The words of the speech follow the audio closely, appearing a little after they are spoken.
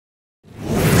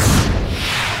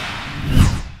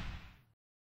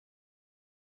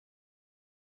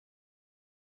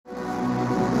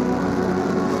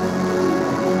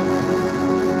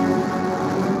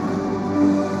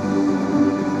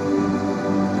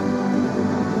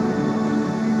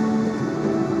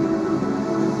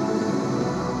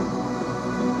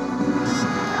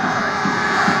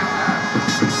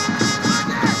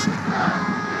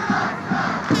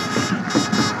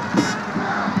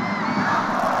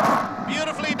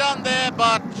done there,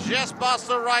 but just past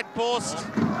the right post.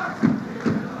 Been a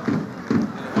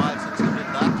while since he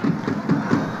did that.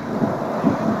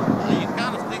 You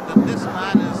kind of think that this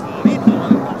man is lethal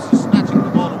when it comes to snatching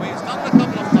the ball away. He's done it a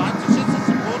couple of times. It's just the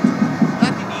support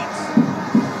that he needs.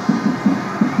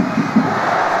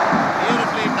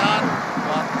 Beautifully done,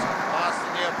 but past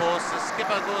the near post. The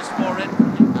skipper goes for it.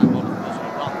 And will of course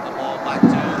run the ball back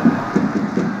to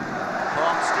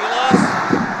Pohang Steelers.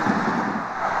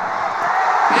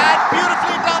 And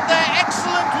beautifully done there.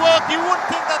 Excellent work. You wouldn't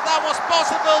think that that was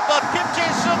possible, but Kim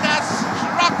Jae-sung has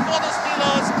struck for the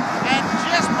Steelers. And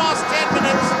just past 10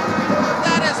 minutes,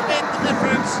 that has made the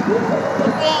difference.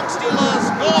 The Pohang Steelers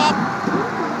go up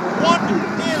 1-0.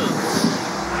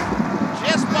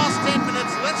 Just past 10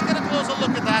 minutes. Let's get a closer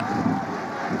look at that.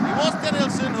 It was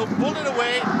Danielson who pulled it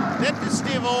away. Then to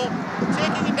Stevo,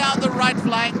 taking it down the right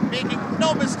flank, making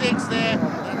no mistakes there.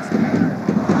 That's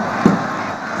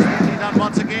safely done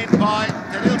once again by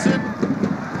Danielson.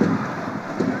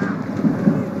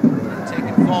 And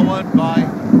taken forward by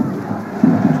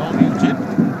Eugene.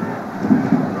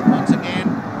 Once again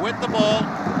with the ball.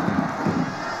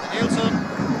 Danielson.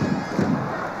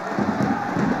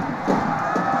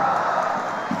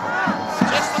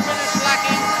 Just the finish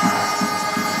lacking.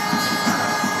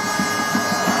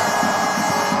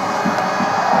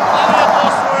 Olivia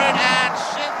goes for it, and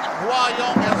Shin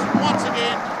Hwa-young has once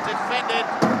again defended.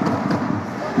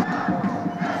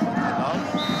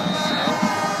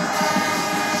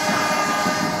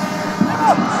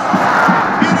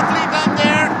 Beautifully done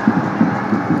there.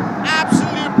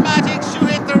 Absolute magic.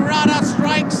 Shuhei Terada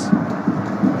strikes.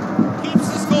 Keeps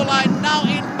the scoreline now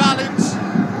in balance.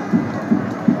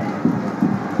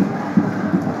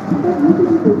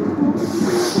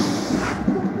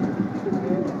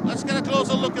 Let's get a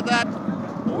closer look at that.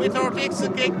 Witoro takes the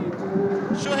kick.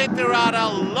 Shuhei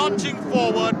Terada lunging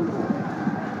forward.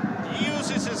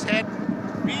 Uses his head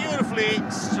beautifully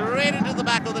straight into the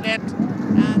back of the net.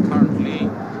 And currently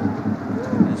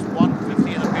his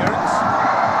 150th appearance.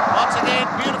 Once again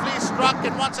beautifully struck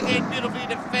and once again beautifully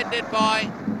defended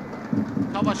by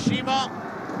Kawashima.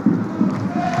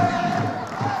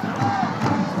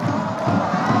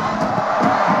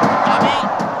 Kami.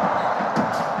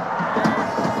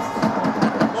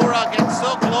 Nakamura gets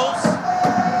so close.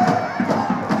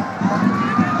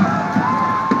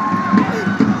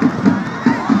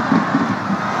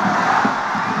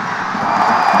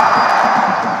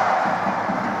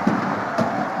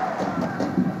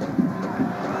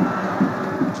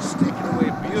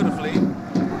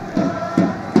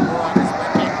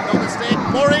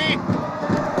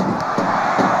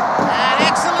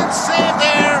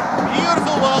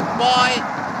 By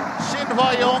Shin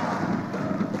Hwa-young.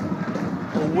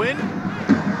 A win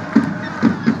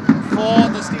for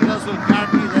the Steelers will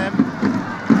guarantee them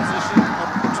position on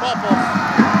top of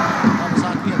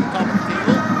Kawasaki at the top of the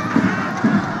table.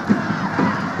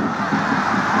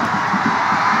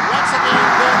 Once again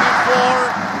going in for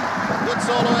good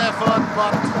solo effort,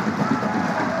 but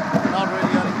not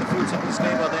really earning the fruits of this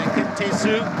labor there. Kim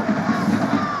Tae-soo.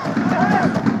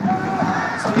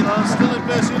 Steelers still in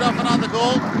pursuit of another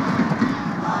goal.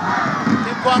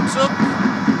 Kim Kwang-suk.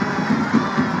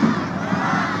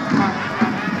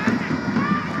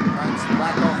 Finds the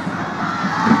back of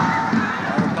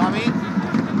Kami.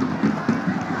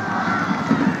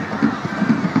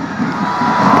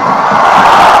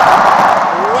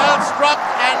 Well struck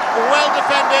and well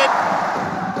defended.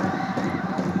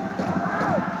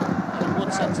 And it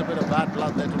would sense a bit of bad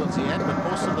blood there towards the end, but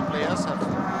most of the players have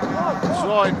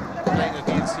enjoyed playing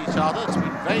against each other. It's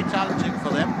been very challenging for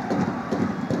them.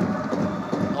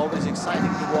 Always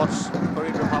exciting to watch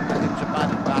Korean Republic and Japan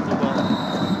in battle. Well,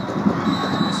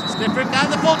 this is different.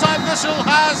 And the full-time whistle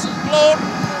has blown.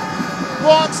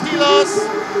 Pohang Steelers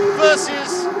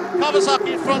versus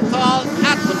Kawasaki Frontale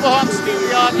at the Pohang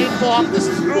Steelyard in Pohang. This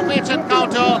is Group H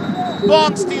encounter.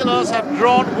 Pohang Steelers have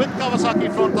drawn with Kawasaki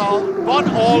Frontale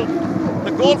 1-1.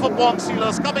 The goal for Pohang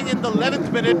Steelers coming in the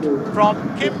 11th minute from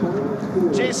Kim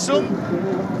Jae-sung,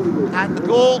 and the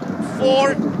goal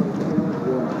for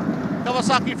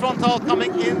Kawasaki Frontale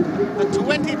coming in the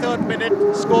 23rd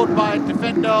minute, scored by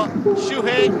defender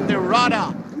Shuhei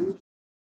Terada.